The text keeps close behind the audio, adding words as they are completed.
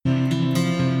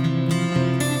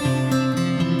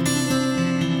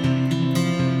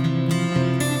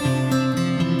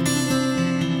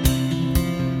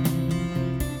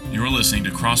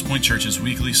Crosspoint Church's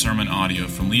weekly sermon audio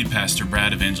from lead pastor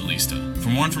Brad Evangelista. For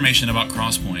more information about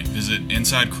Crosspoint, visit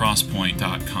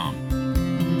insidecrosspoint.com.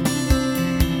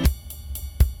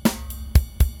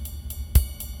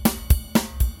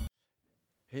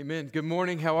 Amen. Good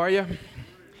morning. How are you?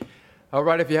 All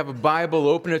right, if you have a Bible,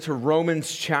 open it to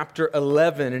Romans chapter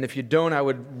 11. And if you don't, I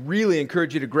would really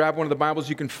encourage you to grab one of the Bibles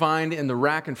you can find in the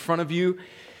rack in front of you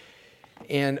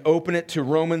and open it to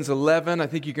Romans 11. I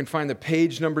think you can find the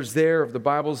page numbers there of the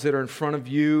Bibles that are in front of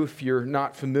you if you're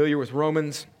not familiar with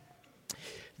Romans.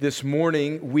 This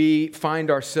morning, we find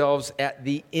ourselves at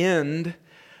the end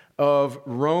of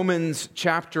Romans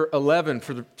chapter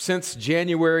 11. Since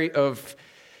January of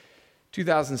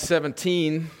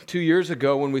 2017, 2 years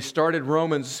ago, when we started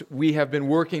Romans, we have been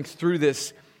working through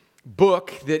this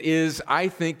book that is, I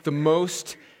think, the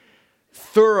most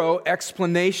thorough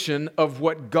explanation of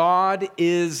what God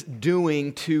is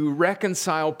doing to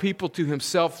reconcile people to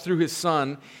Himself through His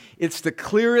Son. It's the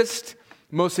clearest,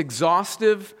 most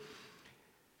exhaustive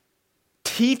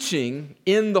teaching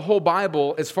in the whole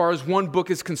Bible as far as one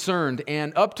book is concerned.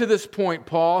 And up to this point,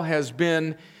 Paul has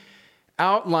been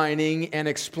outlining and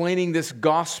explaining this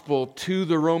gospel to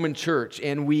the Roman church.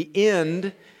 And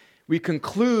we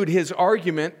conclude his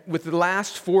argument with the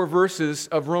last 4 verses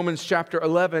of Romans chapter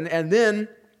 11. And then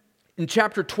in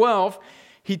chapter 12,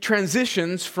 he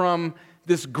transitions from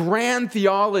this grand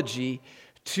theology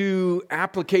to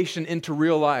application into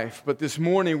real life. But this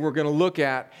morning, we're going to look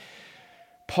at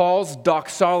Paul's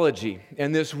doxology.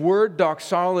 And this word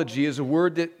doxology is a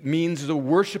word that means the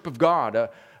worship of God,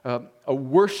 a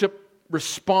worship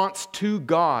response to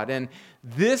God. And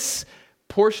this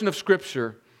portion of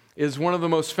Scripture is one of the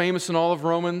most famous in all of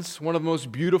Romans, one of the most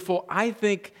beautiful. I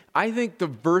think the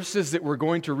verses that we're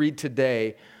going to read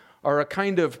today are a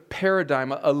kind of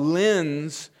paradigm, a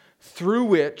lens through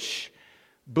which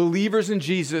believers in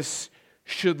Jesus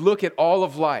should look at all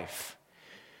of life.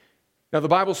 Now, the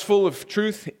Bible's full of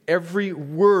truth. Every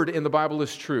word in the Bible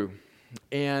is true.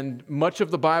 And much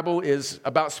of the Bible is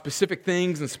about specific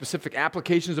things and specific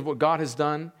applications of what God has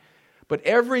done. But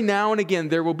every now and again,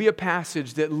 there will be a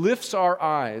passage that lifts our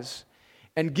eyes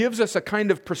and gives us a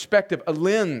kind of perspective, a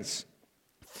lens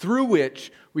through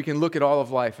which we can look at all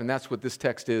of life. And that's what this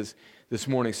text is this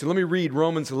morning. So let me read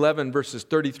Romans 11, verses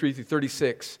 33 through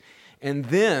 36. And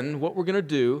then what we're going to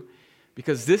do,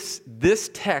 because this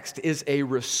text is a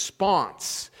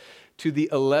response to the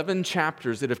 11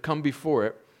 chapters that have come before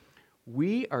it,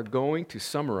 we are going to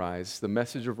summarize the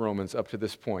message of Romans up to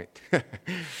this point.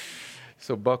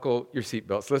 So buckle your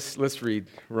seatbelts. Let's read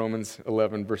Romans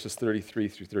 11, verses 33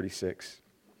 through 36.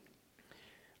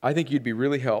 I think you'd be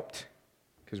really helped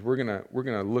because we're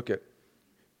gonna look at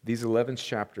these 11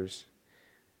 chapters.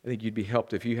 I think you'd be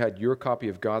helped if you had your copy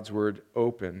of God's Word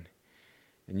open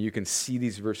and you can see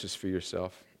these verses for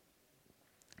yourself.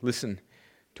 Listen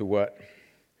to what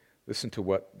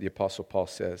the Apostle Paul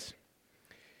says.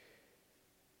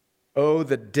 Oh,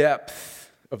 the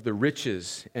depth of the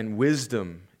riches and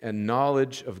wisdom and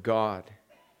knowledge of God.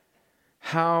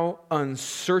 How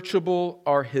unsearchable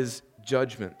are His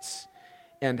judgments,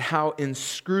 and how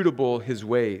inscrutable His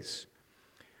ways.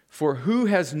 For who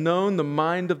has known the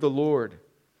mind of the Lord,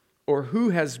 or who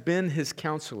has been His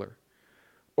counselor,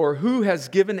 or who has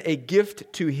given a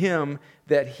gift to Him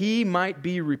that He might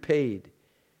be repaid?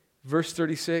 Verse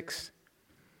 36.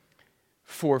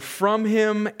 For from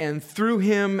Him and through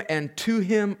Him and to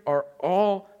Him are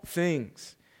all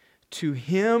things. To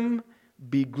Him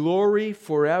be glory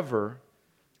forever.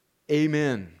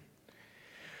 Amen.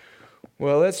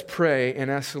 Well, let's pray and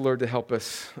ask the Lord to help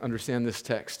us understand this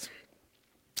text.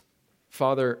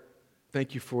 Father,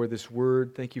 thank you for this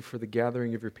word. Thank you for the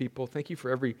gathering of your people. Thank you for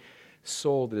every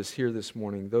soul that is here this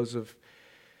morning. Those of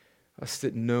us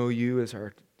that know you as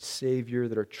our Savior,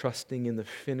 that are trusting in the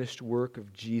finished work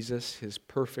of Jesus, His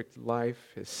perfect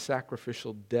life, His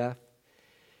sacrificial death,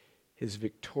 His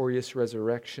victorious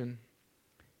resurrection,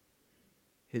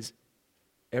 His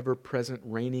ever-present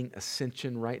reigning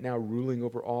ascension right now, ruling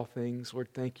over all things. Lord,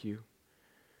 thank you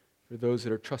for those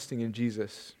that are trusting in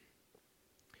Jesus.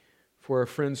 For our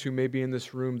friends who may be in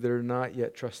this room that are not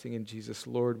yet trusting in Jesus,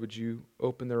 Lord, would you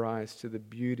open their eyes to the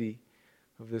beauty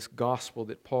of this gospel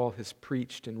that Paul has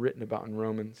preached and written about in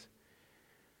Romans.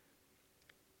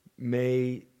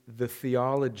 May the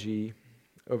theology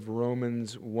of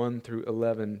Romans 1 through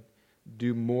 11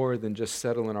 do more than just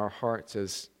settle in our hearts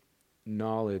as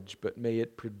knowledge, but may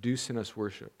it produce in us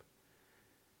worship.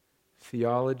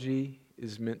 Theology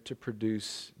is meant to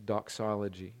produce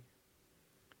doxology.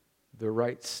 The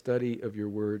right study of your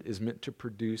word is meant to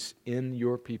produce in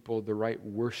your people the right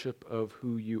worship of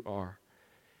who you are.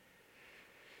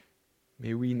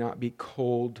 May we not be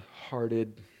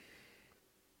cold-hearted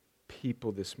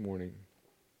people this morning.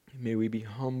 May we be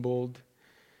humbled.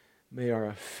 May our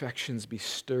affections be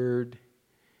stirred.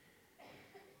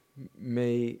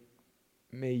 May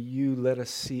you let us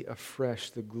see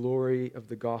afresh the glory of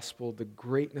the gospel, the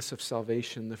greatness of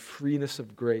salvation, the freeness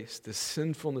of grace, the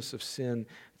sinfulness of sin,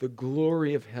 the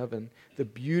glory of heaven, the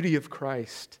beauty of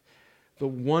Christ, the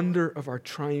wonder of our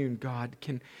triune God.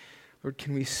 Lord,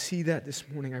 can we see that this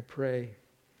morning, I pray?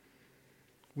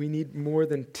 We need more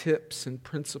than tips and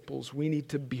principles. We need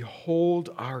to behold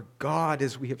our God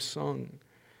as we have sung.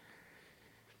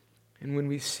 And when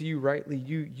we see you rightly,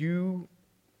 you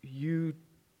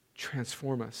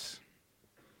transform us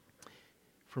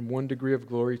from one degree of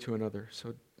glory to another.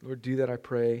 So, Lord, do that, I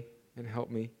pray, and help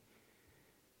me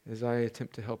as I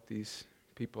attempt to help these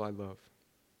people I love.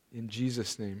 In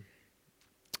Jesus' name,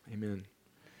 amen.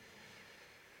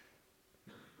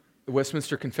 The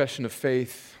Westminster Confession of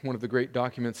Faith, one of the great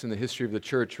documents in the history of the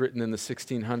church, written in the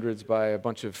 1600s by a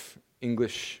bunch of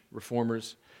English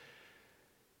reformers,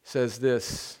 says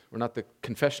this, or not the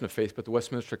Confession of Faith, but the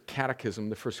Westminster Catechism,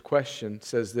 the first question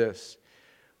says this: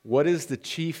 what is the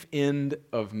chief end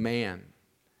of man?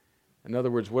 In other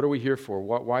words, what are we here for?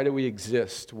 Why do we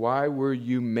exist? Why were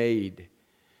you made?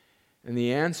 And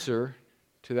the answer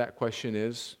to that question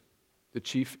is, the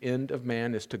chief end of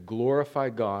man is to glorify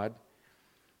God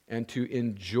and to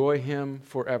enjoy Him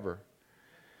forever.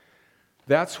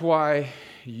 That's why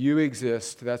you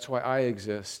exist. That's why I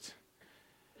exist.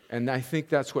 And I think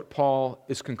that's what Paul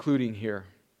is concluding here,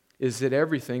 is that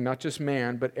everything, not just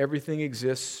man, but everything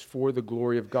exists for the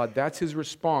glory of God. That's his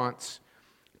response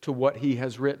to what he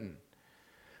has written.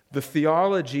 The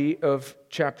theology of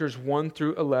chapters 1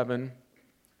 through 11,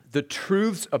 the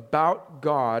truths about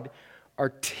God are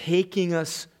taking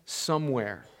us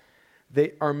somewhere.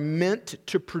 They are meant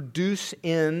to produce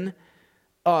in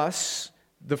us,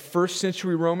 the first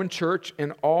century Roman church,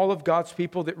 and all of God's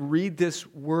people that read this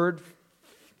word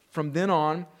from then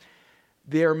on,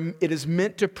 it is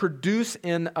meant to produce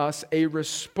in us a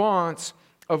response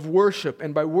of worship.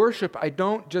 And by worship, I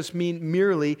don't just mean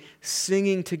merely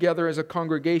singing together as a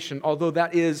congregation, although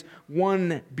that is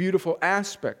one beautiful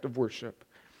aspect of worship.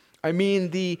 I mean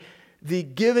the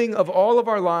giving of all of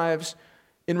our lives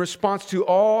in response to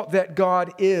all that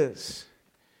God is.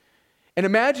 And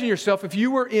imagine yourself, if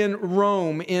you were in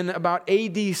Rome in about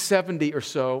AD 70 or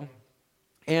so,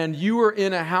 and you were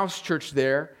in a house church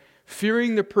there,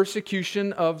 fearing the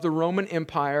persecution of the Roman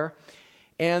Empire,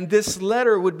 and this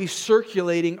letter would be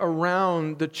circulating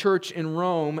around the church in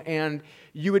Rome, and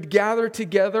you would gather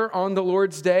together on the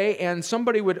Lord's Day, and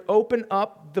somebody would open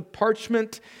up the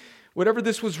parchment, whatever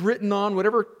this was written on,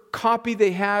 whatever copy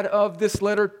they had of this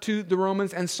letter to the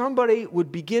Romans, and somebody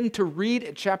would begin to read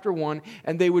at chapter 1,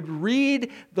 and they would read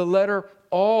the letter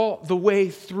all the way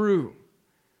through.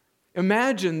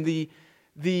 Imagine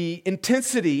the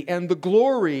intensity and the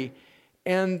glory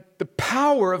and the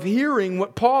power of hearing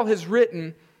what Paul has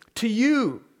written to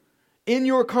you in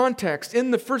your context,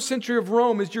 in the first century of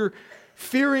Rome, as you're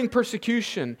fearing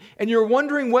persecution and you're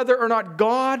wondering whether or not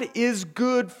God is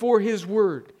good for His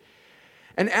word.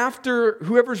 And after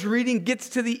whoever's reading gets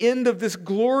to the end of this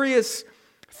glorious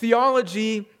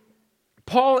theology,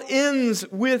 Paul ends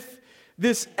with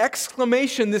this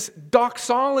exclamation, this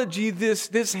doxology,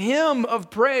 this hymn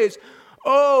of praise.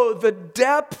 Oh, the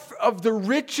depth of the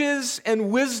riches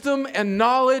and wisdom and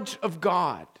knowledge of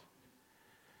God.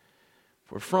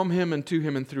 For from Him and to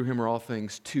Him and through Him are all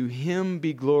things. To Him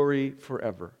be glory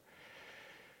forever.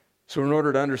 So in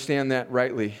order to understand that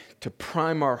rightly, to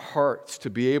prime our hearts to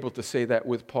be able to say that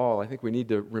with Paul, I think we need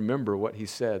to remember what he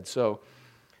said. So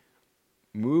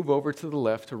move over to the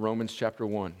left to Romans chapter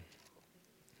 1.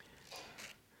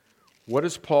 What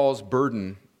is Paul's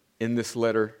burden in this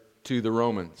letter to the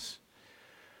Romans?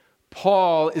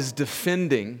 Paul is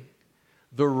defending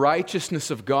the righteousness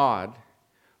of God.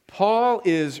 Paul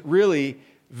is really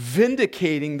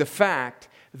vindicating the fact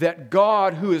that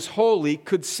God, who is holy,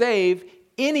 could save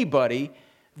anybody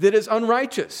that is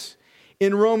unrighteous.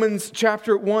 In Romans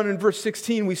chapter 1 and verse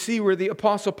 16, we see where the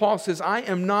Apostle Paul says, I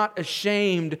am not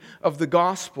ashamed of the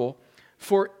gospel,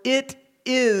 for it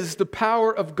is the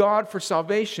power of God for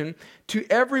salvation to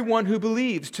everyone who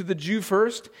believes, to the Jew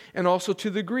first and also to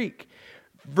the Greek.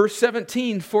 Verse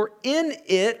 17, for in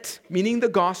it, meaning the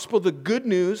gospel, the good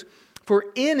news, for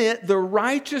in it the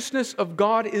righteousness of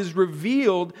God is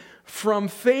revealed from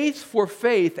faith for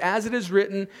faith, as it is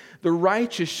written, the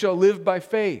righteous shall live by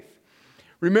faith.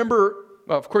 Remember,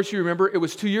 well, of course you remember, it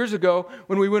was 2 years ago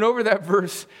when we went over that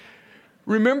verse.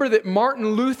 Remember that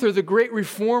Martin Luther, the great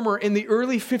reformer in the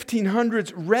early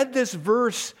 1500s, read this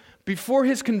verse before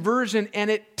his conversion, and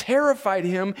it terrified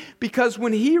him because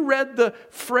when he read the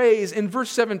phrase in verse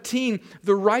 17,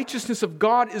 the righteousness of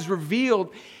God is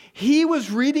revealed, he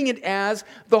was reading it as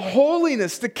the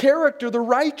holiness, the character, the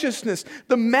righteousness,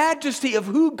 the majesty of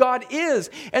who God is.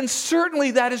 And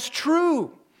certainly that is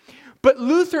true. But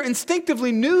Luther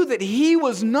instinctively knew that he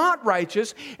was not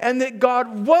righteous and that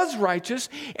God was righteous,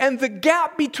 and the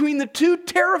gap between the two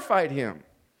terrified him.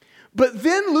 But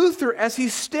then Luther, as he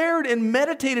stared and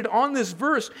meditated on this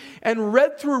verse and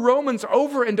read through Romans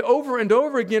over and over and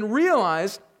over again,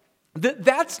 realized that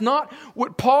that's not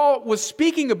what Paul was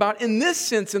speaking about in this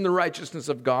sense in the righteousness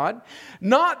of God,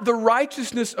 not the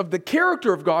righteousness of the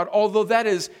character of God, although that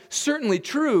is certainly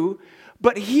true.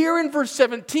 But here in verse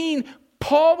 17,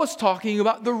 Paul was talking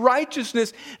about the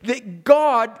righteousness that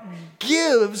God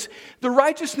gives, the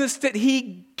righteousness that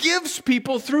he gives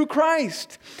people through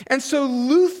Christ. And so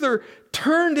Luther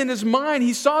turned in his mind.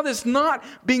 He saw this not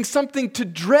being something to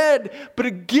dread, but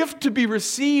a gift to be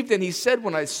received. And he said,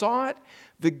 when I saw it,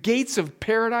 the gates of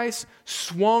paradise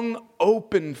swung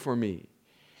open for me.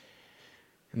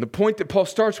 And the point that Paul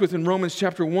starts with in Romans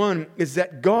chapter 1 is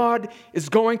that God is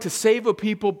going to save a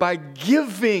people by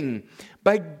giving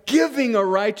a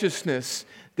righteousness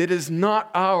that is not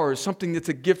ours, something that's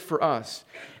a gift for us.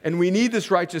 And we need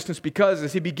this righteousness because,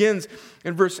 as he begins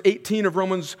in verse 18 of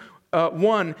Romans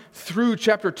 1 through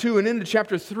chapter 2 and into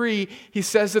chapter 3, he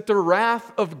says that the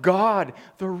wrath of God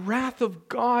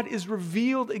is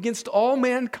revealed against all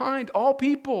mankind, all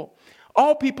people.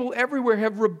 All people everywhere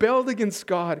have rebelled against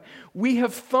God. We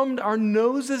have thumbed our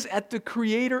noses at the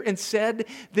Creator and said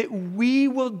that we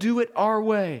will do it our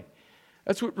way.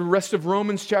 That's what the rest of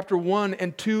Romans chapter 1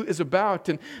 and 2 is about.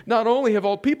 And not only have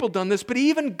all people done this, but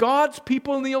even God's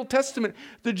people in the Old Testament,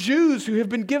 the Jews who have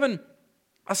been given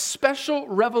a special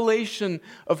revelation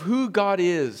of who God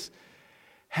is,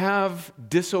 have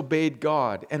disobeyed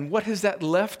God. And what has that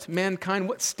left mankind?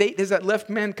 What state has that left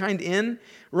mankind in?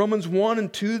 Romans 1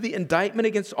 and 2, the indictment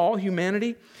against all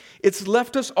humanity. It's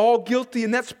left us all guilty,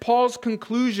 and that's Paul's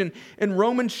conclusion in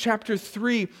Romans chapter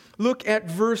 3. Look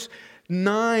at verse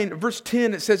 9, verse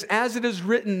 10. It says, as it is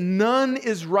written, none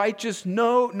is righteous,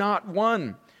 no, not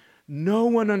one. No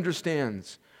one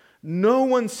understands. No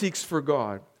one seeks for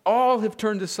God. All have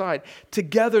turned aside.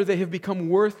 Together they have become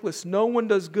worthless. No one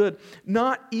does good.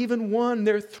 Not even one.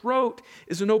 Their throat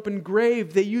is an open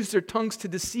grave. They use their tongues to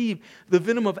deceive. The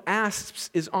venom of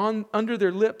asps is under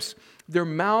their lips. Their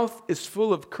mouth is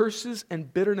full of curses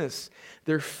and bitterness.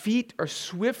 Their feet are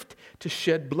swift to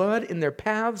shed blood. In their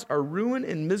paths are ruin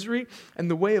and misery. And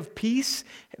the way of peace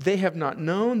they have not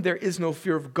known. There is no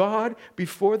fear of God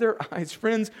before their eyes.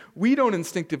 Friends, we don't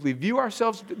instinctively view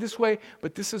ourselves this way,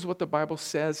 but this is what the Bible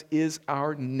says is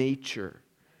our nature.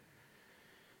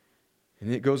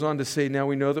 And it goes on to say, now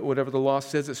we know that whatever the law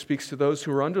says, it speaks to those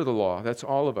who are under the law. That's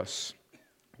all of us.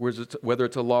 Whether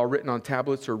it's a law written on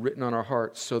tablets or written on our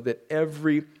hearts, so that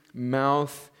every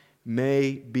mouth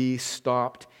may be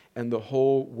stopped and the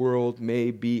whole world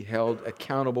may be held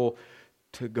accountable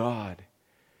to God.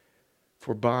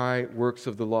 For by works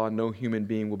of the law, no human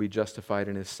being will be justified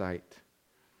in his sight.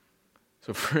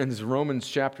 So friends, Romans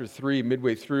chapter 3,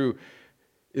 midway through,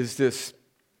 is this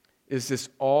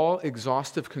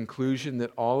all-exhaustive conclusion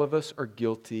that all of us are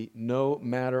guilty, no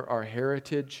matter our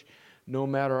heritage, no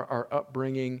matter our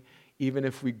upbringing, even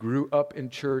if we grew up in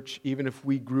church, even if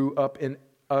we grew up in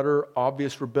utter,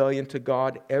 obvious rebellion to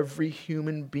God, every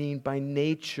human being by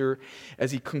nature,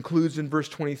 as he concludes in verse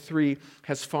 23,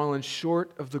 has fallen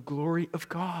short of the glory of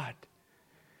God.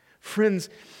 Friends,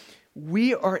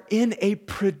 we are in a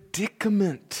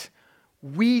predicament.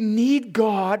 We need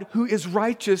God who is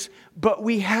righteous, but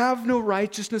we have no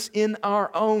righteousness in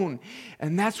our own.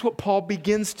 And that's what Paul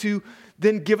begins to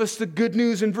then give us the good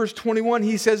news in verse 21.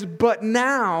 He says, but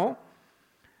now,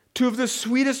 two of the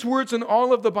sweetest words in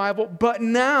all of the Bible, but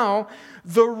now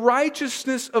the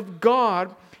righteousness of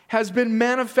God has been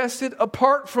manifested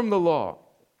apart from the law.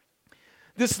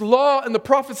 This law and the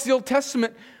prophets of the Old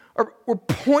Testament were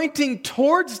pointing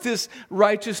towards this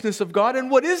righteousness of God.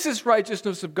 And what is this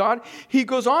righteousness of God? He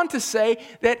goes on to say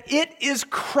that it is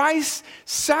Christ's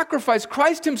sacrifice,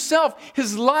 Christ himself,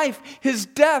 his life, his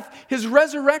death, his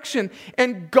resurrection.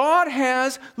 And God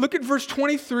has, look at verse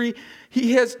 23,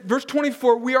 verse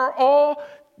 24, we are all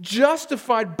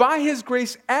justified by his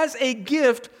grace as a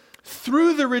gift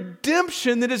through the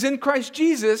redemption that is in Christ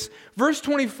Jesus. Verse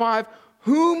 25,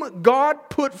 whom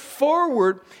God put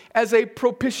forward as a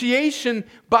propitiation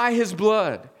by his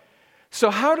blood. So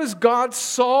how does God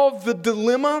solve the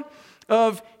dilemma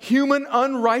of human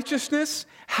unrighteousness?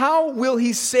 How will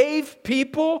he save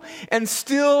people and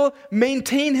still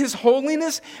maintain his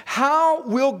holiness? How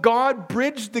will God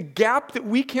bridge the gap that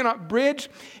we cannot bridge?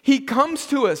 He comes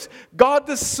to us. God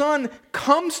the Son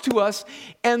comes to us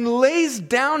and lays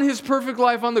down his perfect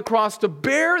life on the cross to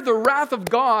bear the wrath of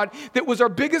God that was our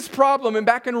biggest problem. And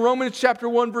back in Romans chapter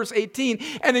 1, verse 18,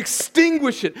 and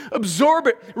extinguish it, absorb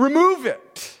it, remove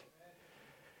it.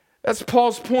 That's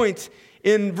Paul's point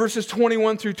in verses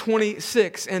 21 through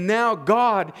 26. And now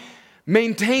God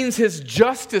maintains his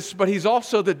justice, but he's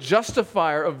also the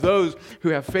justifier of those who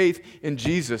have faith in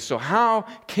Jesus. So how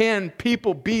can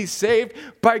people be saved?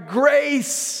 By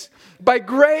grace. By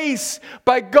grace,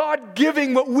 by God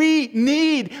giving what we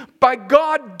need, by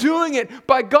God doing it,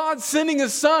 by God sending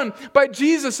his Son, by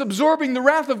Jesus absorbing the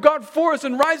wrath of God for us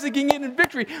and rising again in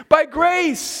victory, by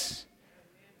grace.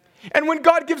 And when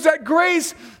God gives that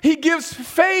grace, he gives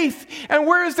faith. And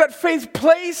where is that faith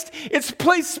placed? It's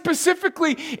placed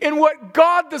specifically in what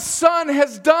God the Son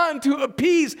has done to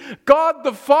appease God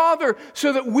the Father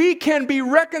so that we can be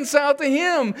reconciled to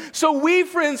him. So we,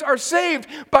 friends, are saved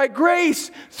by grace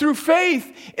through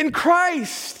faith in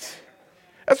Christ.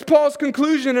 That's Paul's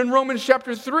conclusion in Romans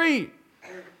chapter 3.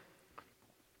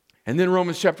 And then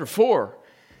Romans chapter 4.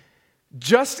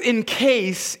 Just in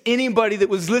case anybody that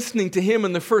was listening to him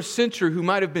in the first century who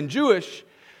might have been Jewish,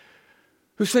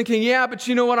 who's thinking, yeah, but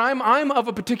you know what, I'm of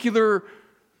a particular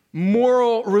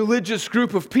moral, religious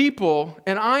group of people,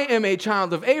 and I am a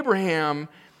child of Abraham,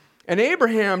 and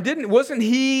Abraham wasn't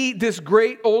he this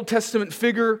great Old Testament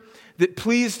figure that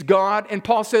pleased God? And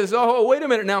Paul says, oh, wait a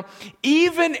minute now,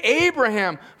 even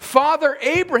Abraham, Father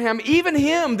Abraham, even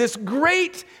him, this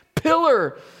great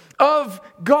pillar of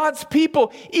God's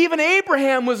people, even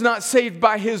Abraham was not saved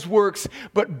by his works,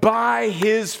 but by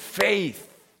his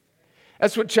faith.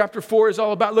 That's what chapter 4 is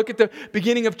all about. Look at the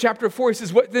beginning of chapter 4. He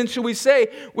says, what then shall we say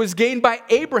was gained by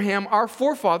Abraham, our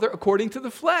forefather, according to the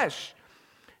flesh?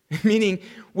 Meaning,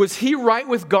 was he right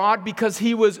with God because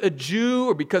he was a Jew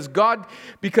or because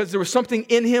there was something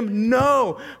in him?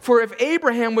 No. For if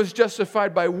Abraham was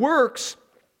justified by works,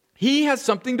 he has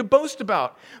something to boast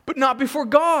about, but not before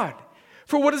God.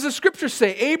 For what does the scripture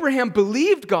say? Abraham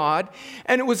believed God,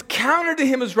 and it was counted to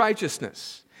him as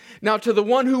righteousness. Now, to the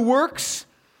one who works,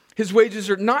 his wages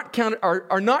are not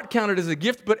counted as a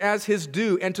gift, but as his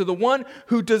due. And to the one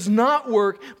who does not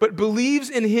work, but believes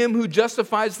in him who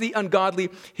justifies the ungodly,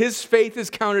 his faith is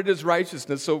counted as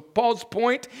righteousness. So Paul's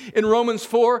point in Romans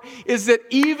 4 is that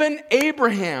even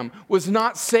Abraham was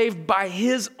not saved by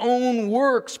his own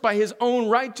works, by his own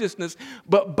righteousness,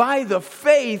 but by the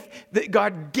faith that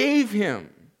God gave him.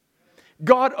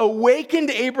 God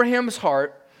awakened Abraham's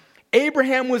heart.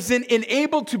 Abraham was then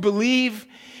enabled to believe.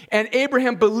 And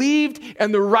Abraham believed,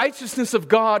 and the righteousness of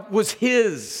God was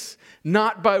his,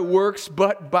 not by works,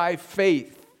 but by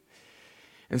faith.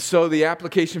 And so the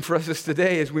application for us is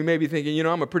today is we may be thinking, you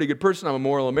know, I'm a pretty good person. I'm a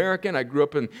moral American. I grew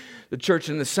up in the church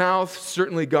in the South.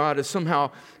 Certainly God is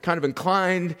somehow kind of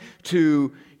inclined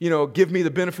to, give me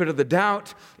the benefit of the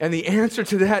doubt. And the answer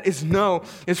to that is no.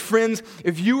 Is friends,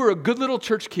 if you were a good little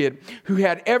church kid who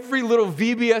had every little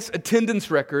VBS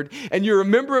attendance record and you're a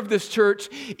member of this church,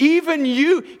 even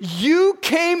you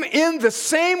came in the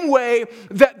same way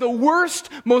that the worst,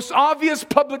 most obvious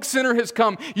public sinner has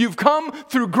come. You've come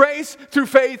through grace, through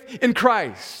faith in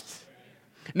Christ.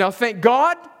 Now thank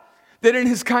God that in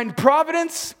his kind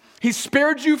providence, he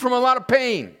spared you from a lot of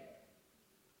pain.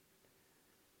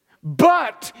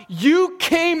 But you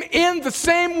came in the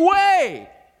same way.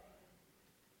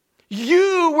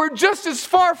 You were just as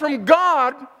far from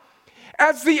God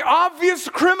as the obvious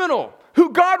criminal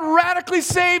who God radically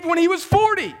saved when he was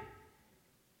 40.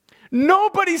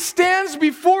 Nobody stands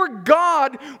before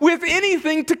God with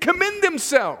anything to commend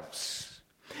themselves.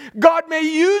 God may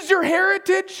use your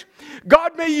heritage.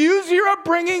 God may use your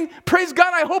upbringing. Praise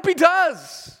God, I hope he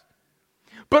does.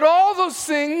 But all those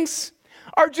things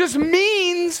are just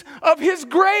means of his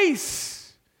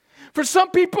grace. For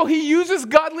some people, he uses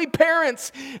godly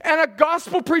parents and a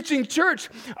gospel-preaching church.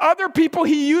 Other people,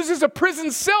 he uses a prison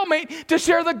cellmate to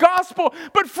share the gospel.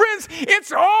 But friends,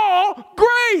 it's all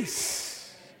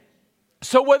grace.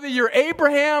 So whether you're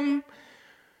Abraham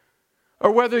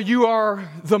or whether you are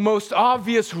the most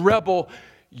obvious rebel,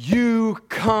 you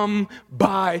come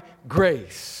by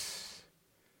grace.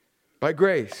 By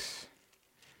grace.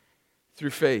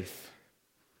 Through faith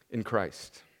in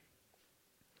Christ.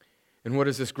 And what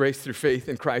does this grace through faith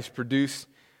in Christ produce?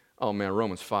 Oh man,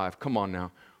 Romans 5. Come on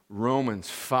now. Romans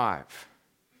 5.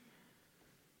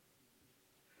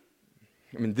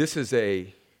 I mean, this is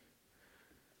a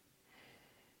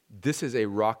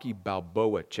Rocky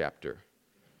Balboa chapter.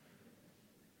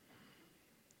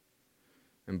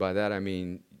 And by that I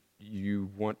mean you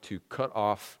want to cut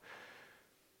off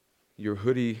your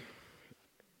hoodie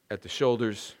at the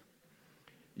shoulders.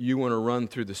 You want to run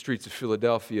through the streets of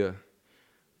Philadelphia,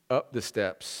 up the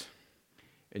steps,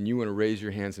 and you want to raise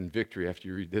your hands in victory after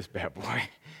you read this bad boy.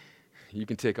 You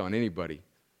can take on anybody.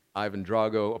 Ivan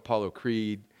Drago, Apollo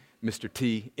Creed, Mr.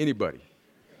 T, anybody.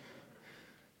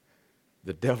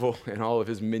 The devil and all of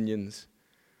his minions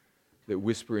that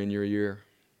whisper in your ear.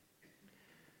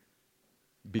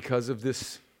 Because of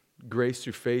this grace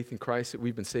through faith in Christ that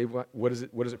we've been saved, what does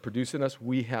it produce in us?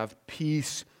 We have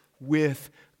peace with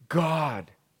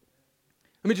God.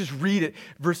 Let me just read it,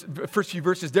 first few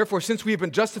verses. Therefore, since we have been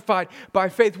justified by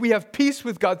faith, we have peace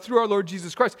with God through our Lord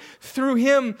Jesus Christ. Through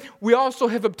him, we also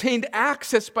have obtained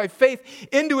access by faith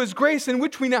into his grace in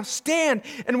which we now stand,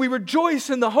 and we rejoice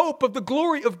in the hope of the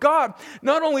glory of God.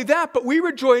 Not only that, but we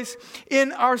rejoice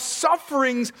in our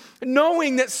sufferings,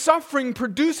 knowing that suffering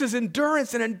produces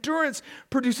endurance, and endurance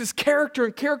produces character,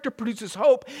 and character produces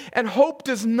hope. And hope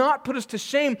does not put us to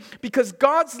shame, because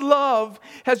God's love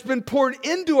has been poured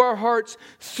into our hearts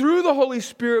through the Holy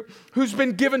Spirit who's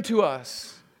been given to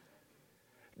us.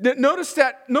 Notice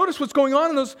what's going on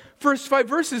in those first 5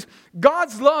 verses.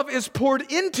 God's love is poured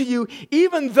into you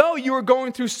even though you are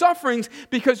going through sufferings,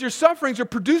 because your sufferings are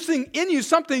producing in you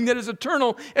something that is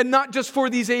eternal and not just for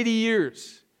these 80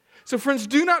 years. So friends,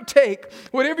 do not take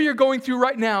whatever you're going through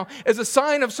right now as a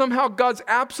sign of somehow God's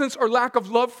absence or lack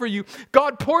of love for you.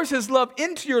 God pours his love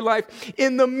into your life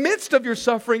in the midst of your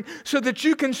suffering so that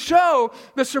you can show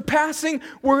the surpassing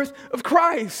worth of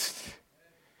Christ.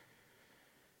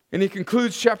 And he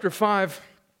concludes chapter 5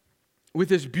 with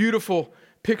this beautiful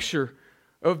picture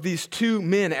of these 2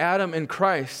 men, Adam and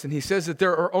Christ. And he says that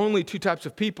there are only 2 types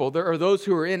of people. There are those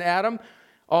who are in Adam.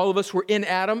 All of us were in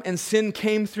Adam, and sin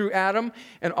came through Adam,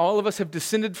 and all of us have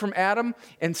descended from Adam,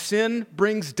 and sin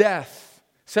brings death,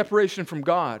 separation from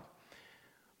God.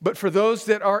 But for those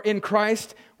that are in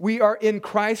Christ, we are in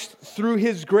Christ through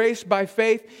his grace by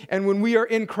faith, and when we are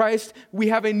in Christ, we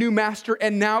have a new master,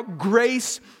 and now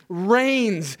grace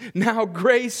reigns. Now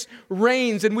grace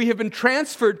reigns, and we have been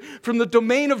transferred from the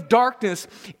domain of darkness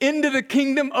into the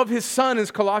kingdom of his Son, as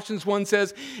Colossians 1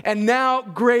 says, and now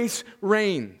grace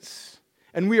reigns.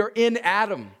 And we are in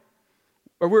Adam,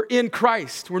 or we're in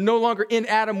Christ. We're no longer in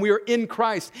Adam, we are in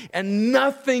Christ. And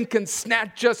nothing can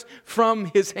snatch us from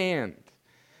his hand.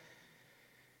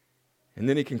 And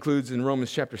then he concludes in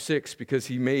Romans chapter 6, because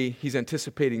he's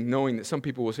anticipating, knowing that some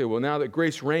people will say, well, now that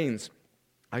grace reigns,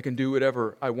 I can do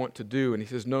whatever I want to do. And he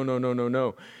says,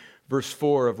 no. Verse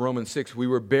 4 of Romans 6, we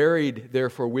were buried,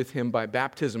 therefore, with him by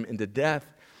baptism into death,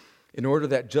 in order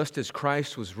that just as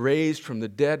Christ was raised from the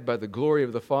dead by the glory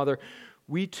of the Father,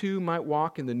 we too might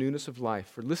walk in the newness of life.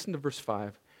 For listen to verse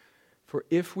 5. For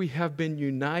if we have been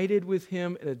united with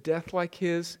him in a death like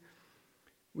his,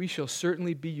 we shall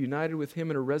certainly be united with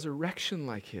him in a resurrection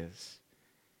like his.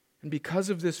 And because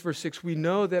of this, verse 6, we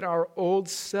know that our old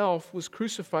self was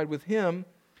crucified with him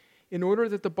in order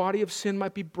that the body of sin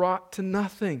might be brought to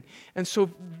nothing. And so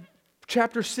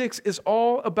chapter 6 is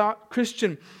all about,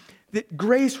 Christian, that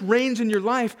grace reigns in your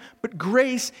life, but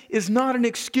grace is not an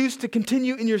excuse to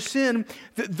continue in your sin.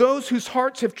 That those whose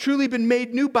hearts have truly been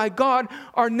made new by God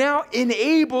are now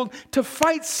enabled to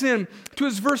fight sin. To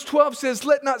as verse 12 says,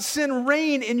 let not sin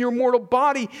reign in your mortal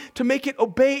body to make it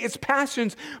obey its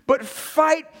passions, but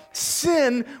fight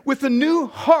sin with a new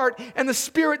heart and the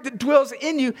Spirit that dwells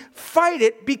in you. Fight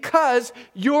it because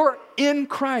you're in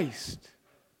Christ.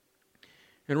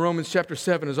 And Romans chapter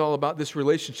 7 is all about this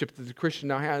relationship that the Christian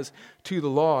now has to the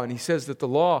law. And he says that the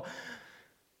law,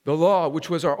 which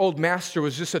was our old master,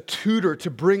 was just a tutor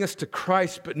to bring us to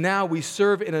Christ. But now we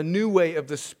serve in a new way of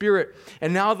the Spirit.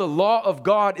 And now the law of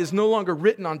God is no longer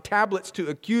written on tablets to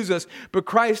accuse us, but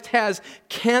Christ has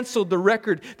canceled the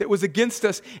record that was against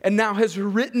us and now has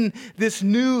written this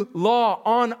new law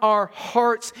on our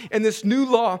hearts. And this new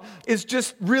law is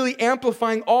just really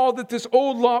amplifying all that this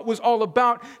old law was all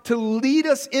about, to lead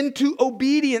us into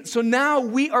obedience. So now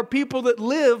we are people that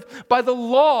live by the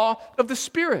law of the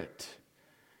Spirit.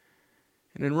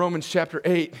 And in Romans chapter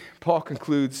 8, Paul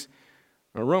concludes,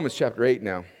 Romans chapter 8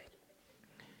 now.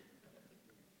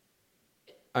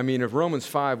 I mean, if Romans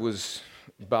 5 was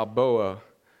Balboa,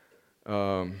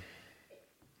 man,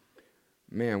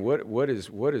 what is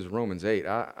Romans 8?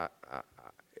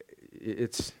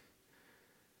 It's,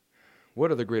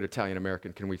 what other great Italian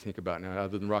American can we think about now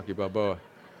other than Rocky Balboa?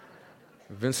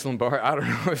 Vince Lombardi? I don't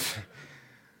know.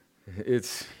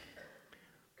 It's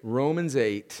Romans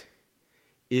 8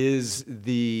 is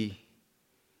the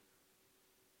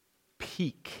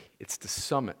peak, it's the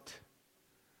summit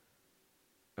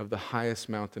of the highest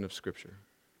mountain of Scripture.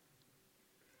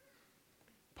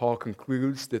 Paul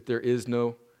concludes that there is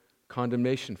no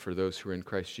condemnation for those who are in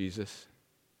Christ Jesus.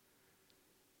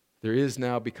 There is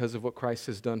now, because of what Christ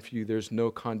has done for you, there's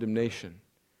no condemnation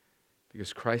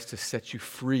because Christ has set you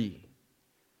free.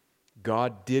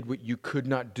 God did what you could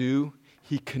not do.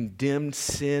 He condemned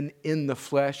sin in the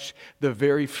flesh, the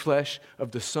very flesh of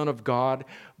the Son of God,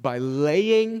 by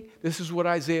laying, this is what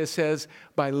Isaiah says,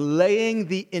 by laying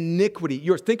the iniquity.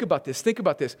 Think about this.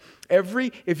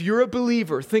 If you're a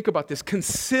believer, think about this.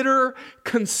 Consider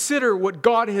what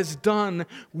God has done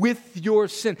with your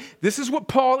sin. This is what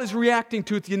Paul is reacting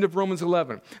to at the end of Romans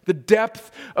 11. The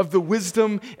depth of the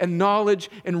wisdom and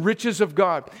knowledge and riches of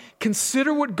God.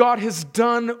 Consider what God has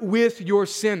done with your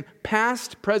sin,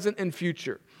 past, present, and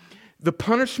future. The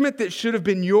punishment that should have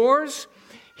been yours,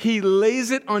 He lays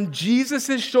it on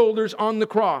Jesus' shoulders on the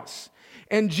cross.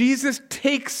 And Jesus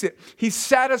takes it. He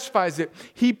satisfies it.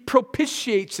 He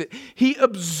propitiates it. He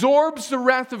absorbs the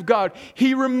wrath of God.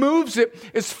 He removes it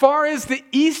as far as the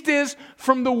east is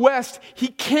from the west. He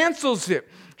cancels it.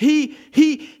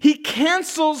 He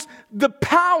cancels the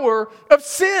power of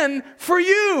sin for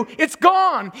you. It's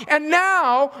gone. And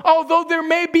now, although there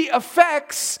may be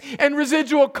effects and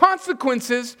residual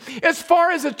consequences, as far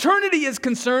as eternity is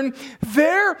concerned,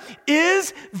 there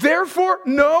is therefore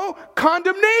no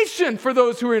condemnation for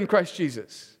those who are in Christ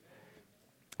Jesus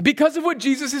because of what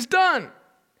Jesus has done.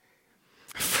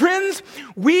 Friends,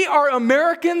 we are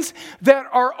Americans that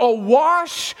are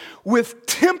awash with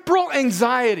temporal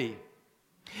anxiety.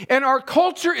 And our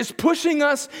culture is pushing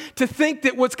us to think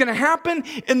that what's going to happen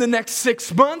in the next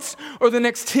 6 months or the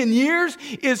next 10 years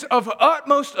is of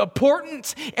utmost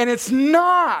importance, and it's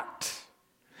not.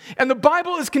 And the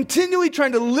Bible is continually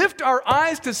trying to lift our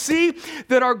eyes to see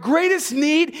that our greatest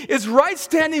need is right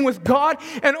standing with God,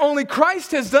 and only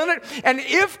Christ has done it. And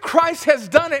if Christ has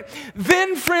done it,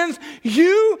 then, friends,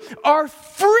 you are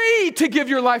free to give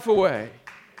your life away.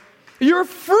 You're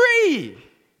free.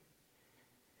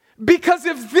 Because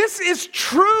if this is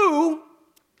true,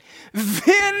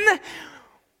 then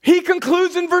he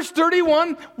concludes in verse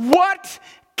 31, what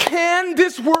can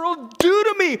this world do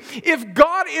to me? If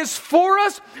God is for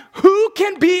us, who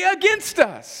can be against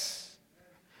us?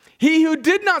 He who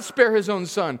did not spare his own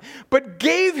son, but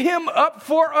gave him up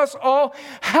for us all,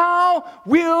 how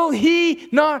will he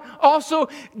not also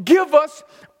give us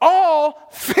all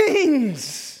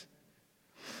things?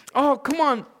 Oh, come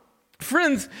on.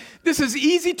 Friends, this is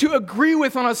easy to agree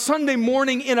with on a Sunday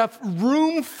morning in a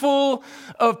room full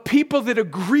of people that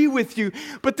agree with you.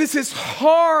 But this is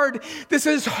hard. This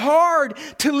is hard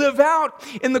to live out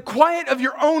in the quiet of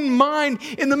your own mind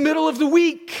in the middle of the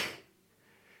week.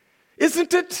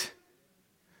 Isn't it?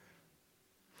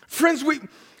 Friends,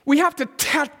 we have to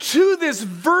tattoo this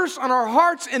verse on our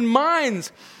hearts and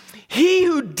minds. He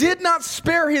who did not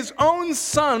spare his own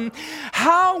son,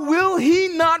 how will he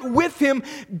not with him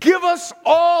give us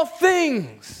all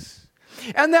things?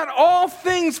 And that all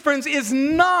things, friends, is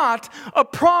not a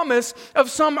promise of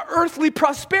some earthly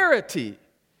prosperity.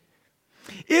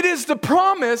 It is the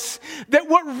promise that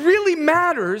what really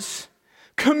matters,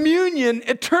 communion,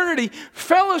 eternity,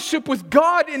 fellowship with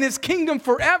God in His kingdom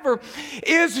forever,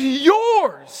 is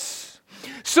yours.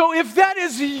 So if that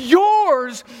is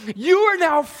yours, you are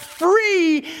now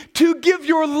free to give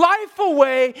your life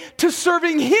away to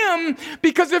serving Him,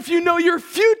 because if you know your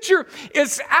future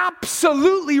is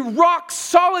absolutely rock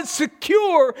solid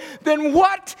secure, then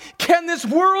what can this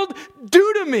world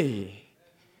do to me?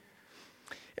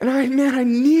 And I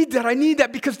need that. I need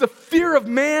that because the fear of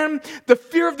man, the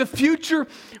fear of the future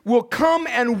will come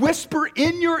and whisper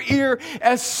in your ear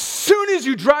as soon as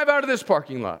you drive out of this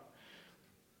parking lot.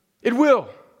 It will.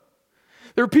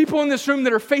 There are people in this room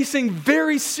that are facing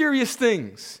very serious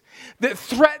things that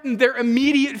threaten their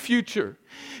immediate future.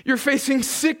 You're facing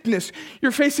sickness.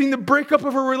 You're facing the breakup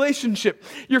of a relationship.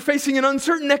 You're facing an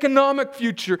uncertain economic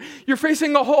future. You're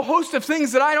facing a whole host of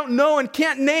things that I don't know and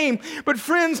can't name. But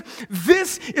friends,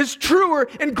 this is truer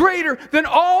and greater than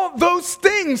all those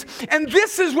things. And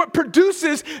this is what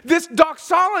produces this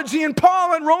doxology in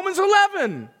Paul in Romans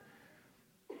 11.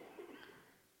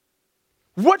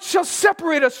 What shall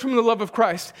separate us from the love of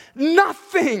Christ?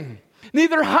 Nothing.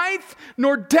 Neither height,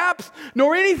 nor depth,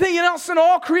 nor anything else in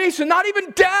all creation, not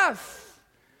even death.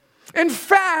 In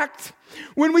fact,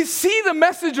 when we see the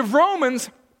message of Romans,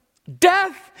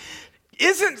 death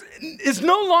is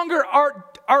no longer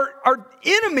our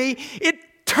enemy.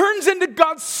 It turns into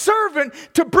God's servant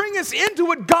to bring us into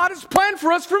what God has planned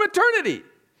for us from eternity.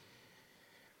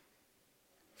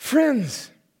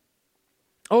 Friends,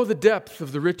 oh, the depth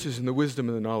of the riches and the wisdom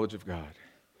and the knowledge of God.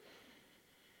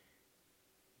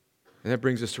 And that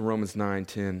brings us to Romans 9,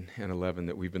 10, and 11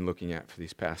 that we've been looking at for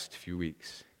these past few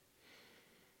weeks.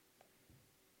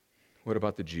 What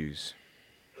about the Jews?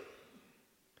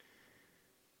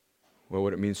 Well,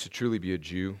 what it means to truly be a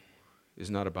Jew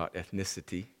is not about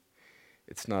ethnicity.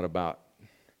 It's not about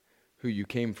who you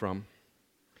came from.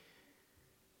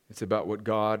 It's about what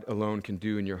God alone can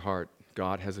do in your heart.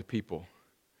 God has a people.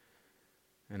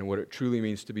 And what it truly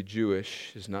means to be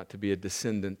Jewish is not to be a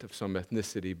descendant of some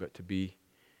ethnicity, but to be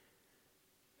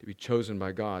chosen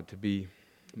by God, to be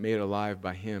made alive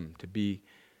by Him, to be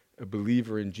a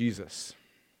believer in Jesus.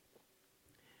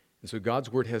 And so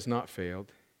God's word has not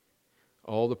failed.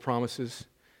 All the promises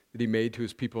that He made to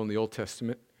His people in the Old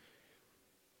Testament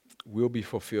will be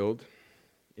fulfilled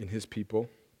in His people.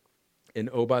 And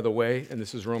oh, by the way, and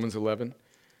this is Romans 11,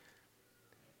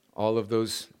 all of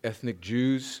those ethnic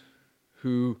Jews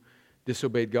who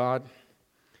disobeyed God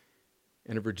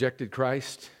and have rejected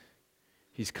Christ,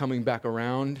 He's coming back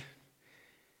around.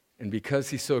 And because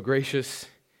He's so gracious,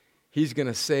 He's going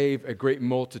to save a great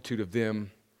multitude of them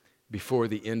before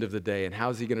the end of the day. And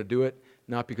how's He going to do it?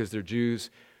 Not because they're Jews,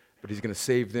 but He's going to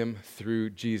save them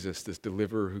through Jesus, this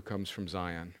deliverer who comes from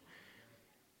Zion.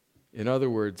 In other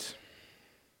words,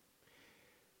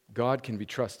 God can be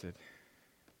trusted.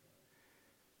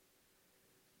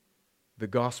 The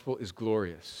gospel is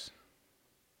glorious.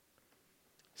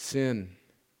 Sin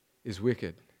is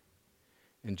wicked,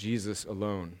 and Jesus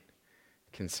alone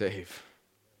can save.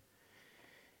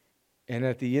 And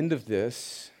at the end of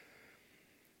this,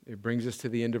 it brings us to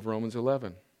the end of Romans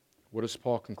 11. What does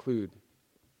Paul conclude?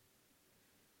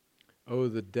 Oh,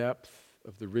 the depth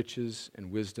of the riches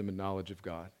and wisdom and knowledge of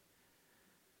God.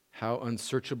 How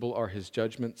unsearchable are His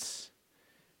judgments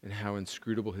and how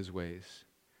inscrutable His ways.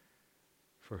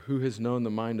 For who has known the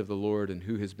mind of the Lord, and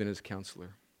who has been His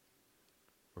counselor?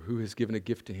 Or who has given a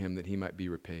gift to Him that He might be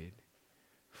repaid?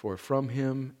 For from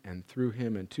Him and through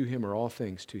Him and to Him are all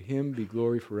things. To Him be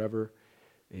glory forever.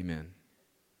 Amen.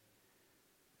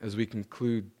 As we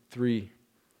conclude, 3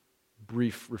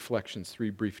 brief reflections, 3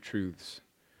 brief truths.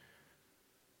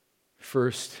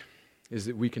 First is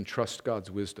that we can trust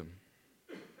God's wisdom.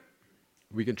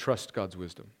 We can trust God's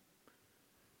wisdom.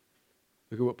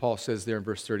 Look at what Paul says there in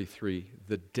verse 33.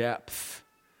 The depth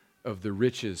of the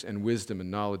riches and wisdom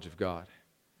and knowledge of God.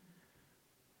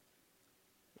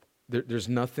 There's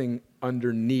nothing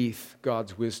underneath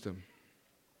God's wisdom.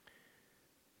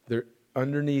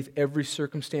 Underneath every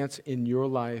circumstance in your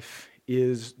life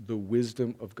is the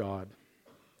wisdom of God.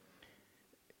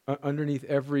 Underneath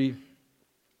every...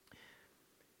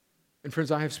 And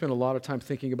friends, I have spent a lot of time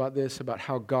thinking about this, about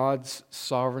how God's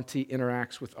sovereignty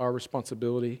interacts with our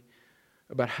responsibility,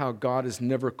 about how God is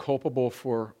never culpable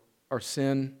for our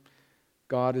sin.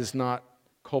 God is not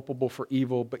culpable for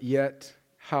evil, but yet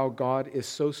how God is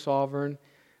so sovereign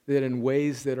that in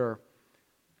ways that are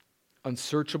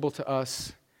unsearchable to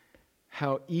us,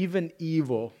 how even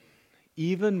evil,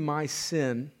 even my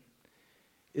sin,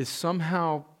 is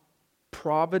somehow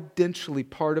providentially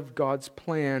part of God's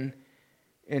plan,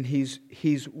 and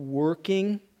He's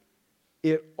working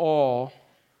it all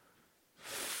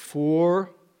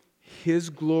for His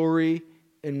glory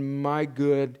and my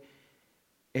good,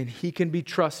 and He can be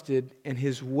trusted, and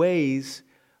His ways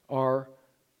are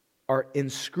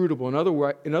inscrutable. In other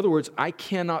words, I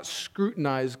cannot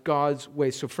scrutinize God's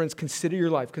ways. So friends, consider your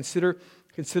life. Consider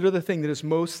the thing that is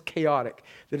most chaotic,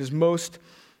 that is most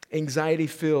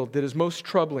anxiety-filled, that is most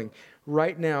troubling.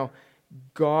 Right now,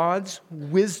 God's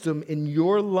wisdom in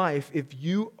your life, if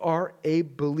you are a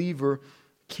believer,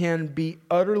 can be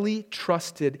utterly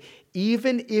trusted,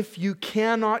 even if you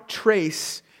cannot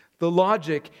trace the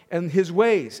logic and His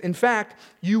ways. In fact,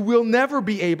 you will never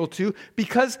be able to,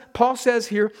 because Paul says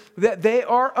here that they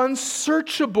are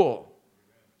unsearchable.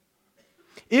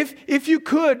 If you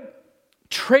could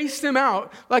trace them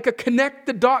out, like a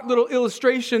connect-the-dot little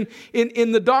illustration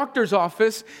in the doctor's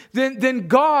office, then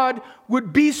God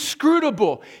would be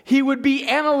scrutable. He would be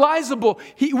analyzable.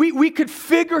 We could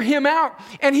figure Him out,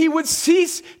 and He would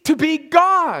cease to be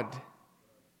God.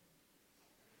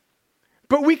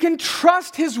 But we can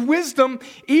trust His wisdom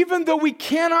even though we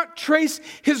cannot trace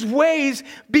His ways,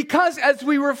 because as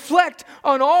we reflect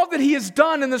on all that He has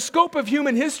done in the scope of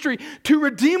human history to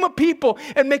redeem a people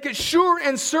and make it sure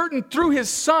and certain through His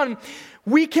Son,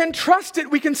 we can trust it,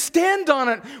 we can stand on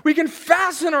it, we can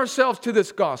fasten ourselves to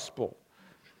this gospel.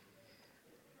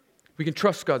 We can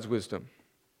trust God's wisdom.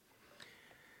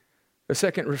 The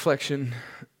second reflection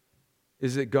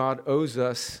is that God owes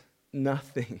us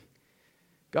nothing.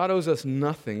 God owes us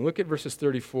nothing. Look at verses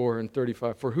 34 and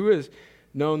 35. For who has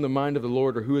known the mind of the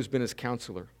Lord, or who has been His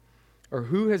counselor? Or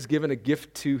who has given a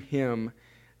gift to Him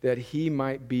that He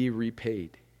might be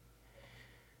repaid?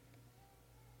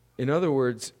 In other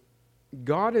words,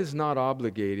 God is not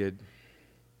obligated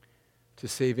to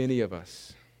save any of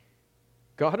us.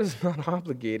 God is not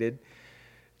obligated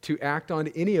to act on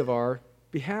any of our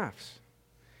behalfs.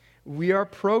 We are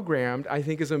programmed, I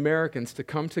think, as Americans to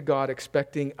come to God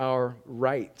expecting our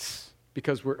rights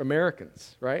because we're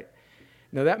Americans, right?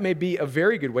 Now, that may be a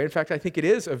very good way. In fact, I think it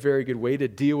is a very good way to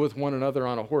deal with one another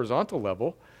on a horizontal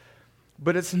level,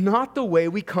 but it's not the way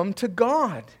we come to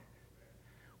God.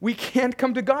 We can't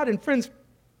come to God. And friends,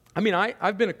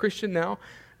 I've been a Christian now.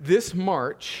 This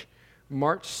March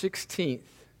 16th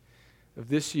of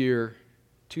this year,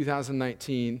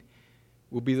 2019,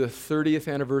 will be the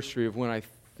 30th anniversary of when I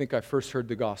think I first heard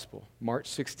the gospel, March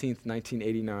 16th,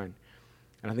 1989.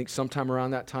 And I think sometime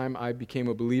around that time I became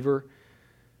a believer.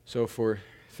 So for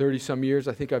 30-some years,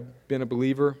 I think I've been a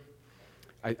believer.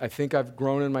 I think I've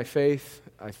grown in my faith.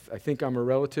 I think I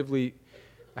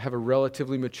have a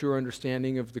relatively mature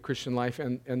understanding of the Christian life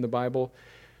and the Bible.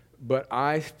 But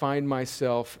I find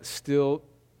myself still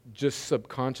just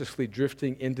subconsciously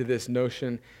drifting into this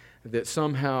notion that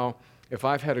somehow, if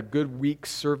I've had a good week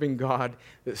serving God,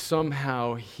 that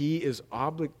somehow He is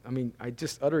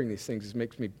just uttering these things just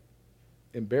makes me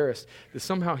embarrassed. That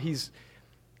somehow He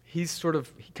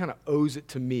kind of owes it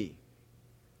to me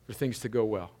for things to go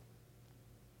well.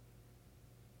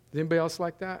 Is anybody else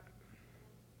like that?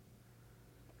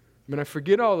 I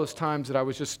forget all those times that I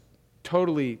was just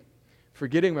totally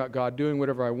forgetting about God, doing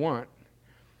whatever I want.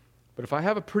 But if I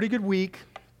have a pretty good week,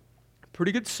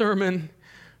 pretty good sermon,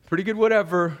 pretty good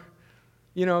whatever,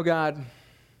 God,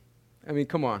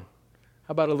 come on.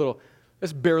 How about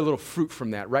let's bear a little fruit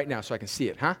from that right now so I can see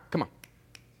it, huh? Come on.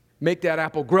 Make that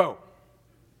apple grow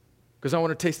because I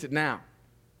want to taste it now.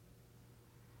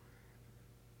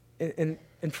 And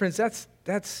friends,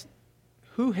 that's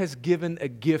who has given a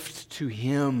gift to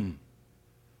Him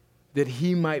that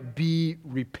He might be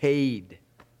repaid.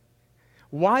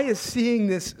 Why is seeing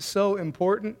this so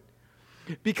important?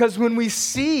 Because when we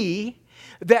see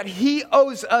that He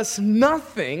owes us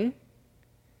nothing,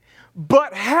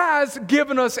 but has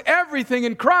given us everything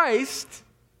in Christ,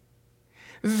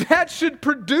 that should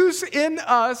produce in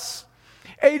us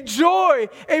a joy,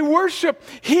 a worship.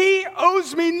 He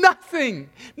owes me nothing,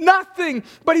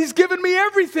 but He's given me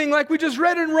everything, like we just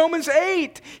read in Romans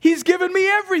 8. He's given me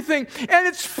everything, and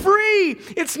it's free.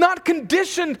 It's not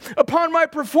conditioned upon my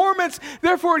performance,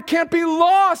 therefore it can't be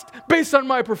lost based on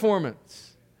my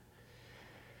performance.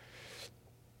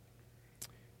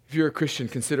 If you're a Christian,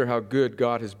 consider how good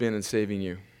God has been in saving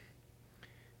you,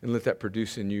 and let that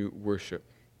produce in you worship.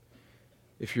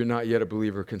 If you're not yet a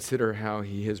believer, consider how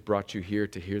He has brought you here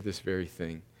to hear this very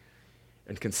thing.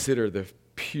 And consider the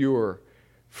pure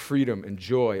freedom and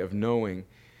joy of knowing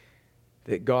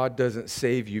that God doesn't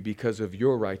save you because of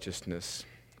your righteousness,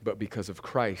 but because of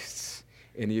Christ's.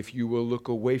 And if you will look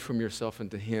away from yourself and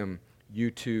to Him,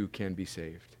 you too can be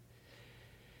saved.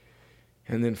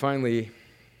 And then finally,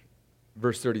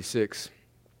 verse 36,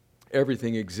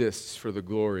 everything exists for the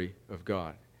glory of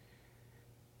God.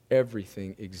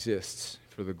 Everything exists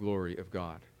for the glory of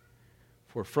God.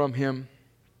 For from Him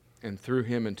and through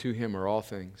Him and to Him are all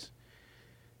things.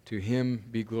 To Him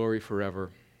be glory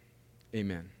forever.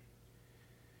 Amen.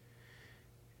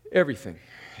 Everything.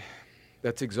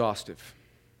 That's exhaustive.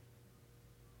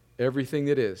 Everything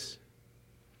that is.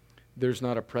 There's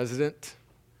not a president.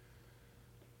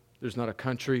 There's not a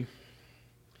country.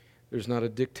 There's not a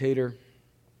dictator.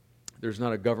 There's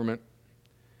not a government.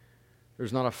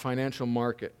 There's not a financial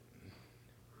market.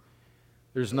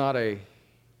 There's not a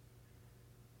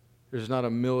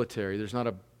military. There's not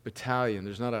a battalion.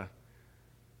 There's not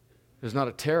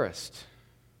a terrorist.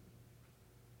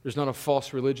 There's not a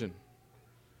false religion.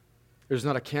 There's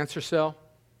not a cancer cell.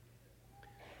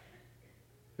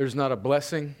 There's not a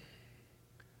blessing.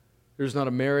 There's not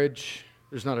a marriage.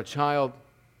 There's not a child.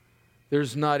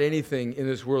 There's not anything in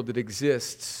this world that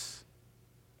exists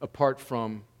apart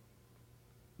from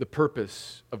the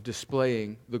purpose of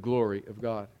displaying the glory of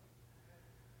God.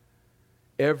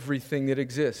 Everything that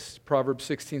exists. Proverbs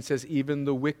 16 says, even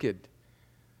the wicked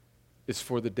is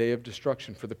for the day of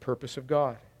destruction, for the purpose of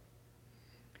God.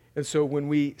 And so when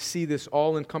we see this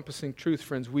all-encompassing truth,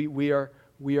 friends, we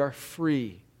are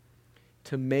free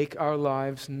to make our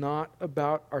lives not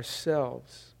about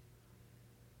ourselves.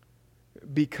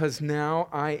 Because now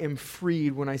I am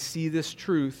freed when I see this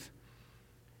truth.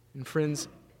 And friends,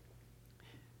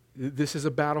 this is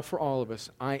a battle for all of us.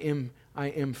 I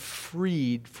am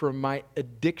freed from my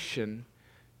addiction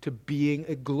to being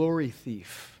a glory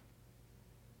thief.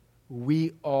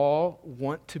 We all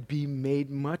want to be made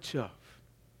much of.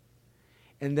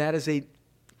 And that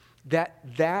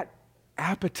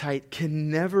appetite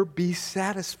can never be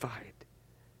satisfied.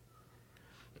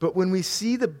 But when we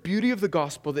see the beauty of the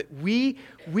gospel, that we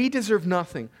deserve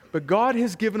nothing, but God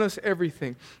has given us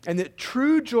everything, and that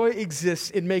true joy exists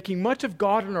in making much of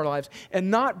God in our lives and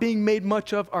not being made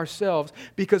much of ourselves,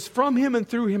 because from Him and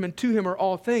through Him and to Him are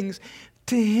all things,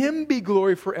 to Him be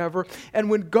glory forever. And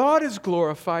when God is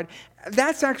glorified,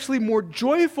 that's actually more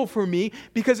joyful for me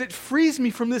because it frees me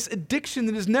from this addiction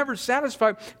that is never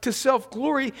satisfied to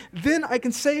self-glory. Then I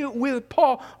can say it with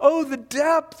Paul, oh, the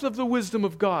depth of the wisdom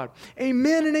of God.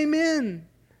 Amen and amen.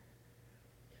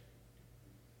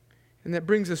 And that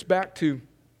brings us back to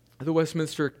the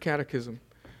Westminster Catechism.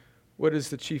 What is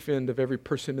the chief end of every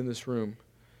person in this room?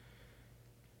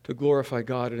 To glorify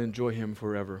God and enjoy Him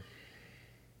forever.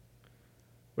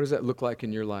 What does that look like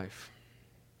in your life?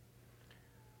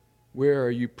 Where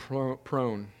are you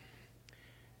prone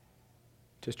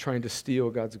to trying to steal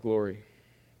God's glory?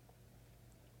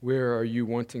 Where are you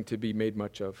wanting to be made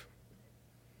much of?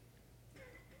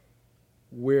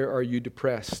 Where are you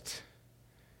depressed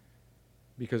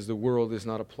because the world is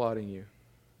not applauding you?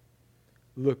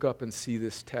 Look up and see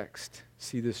this text,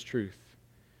 see this truth,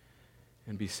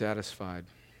 and be satisfied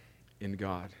in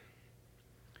God.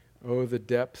 Oh, the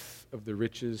depth of the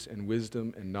riches and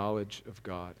wisdom and knowledge of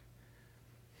God.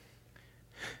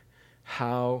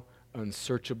 How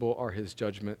unsearchable are His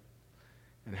judgment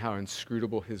and how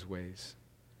inscrutable His ways.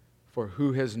 For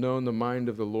who has known the mind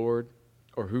of the Lord,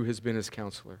 or who has been His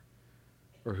counselor,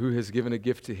 or who has given a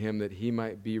gift to Him that He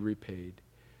might be repaid?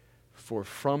 For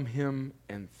from Him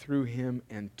and through Him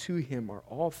and to Him are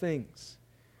all things.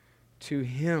 To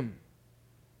Him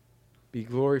be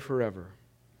glory forever.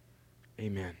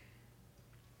 Amen.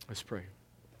 Let's pray.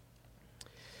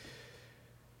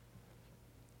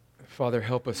 Father,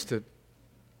 help us to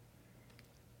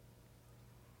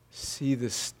see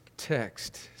this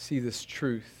text, see this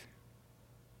truth.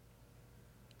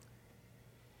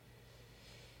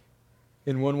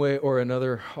 In one way or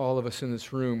another, all of us in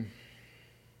this room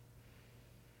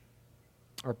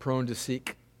are prone to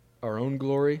seek our own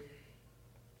glory.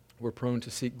 We're prone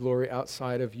to seek glory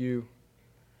outside of you.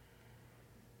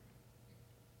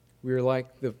 We are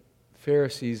like the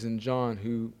Pharisees and John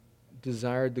who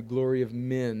desired the glory of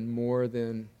men more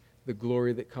than the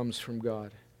glory that comes from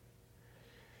God.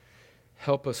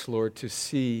 Help us, Lord, to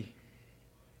see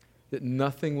that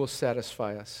nothing will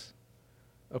satisfy us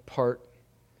apart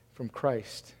from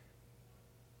Christ.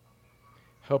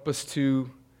 Help us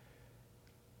to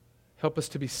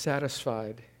be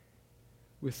satisfied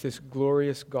with this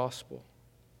glorious gospel.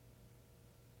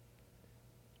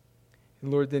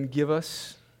 And Lord, then give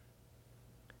us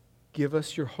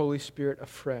your Holy Spirit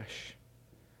afresh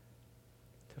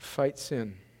to fight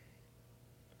sin,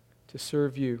 to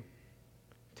serve you,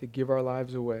 to give our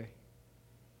lives away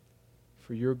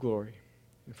for your glory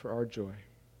and for our joy.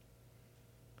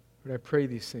 Lord, I pray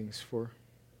these things for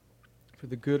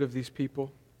the good of these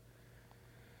people,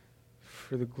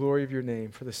 for the glory of your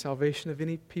name, for the salvation of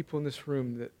any people in this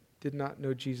room that did not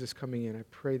know Jesus coming in. I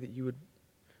pray that you would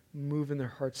move in their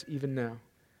hearts even now.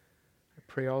 I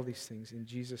pray all these things in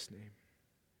Jesus' name.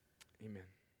 Amen.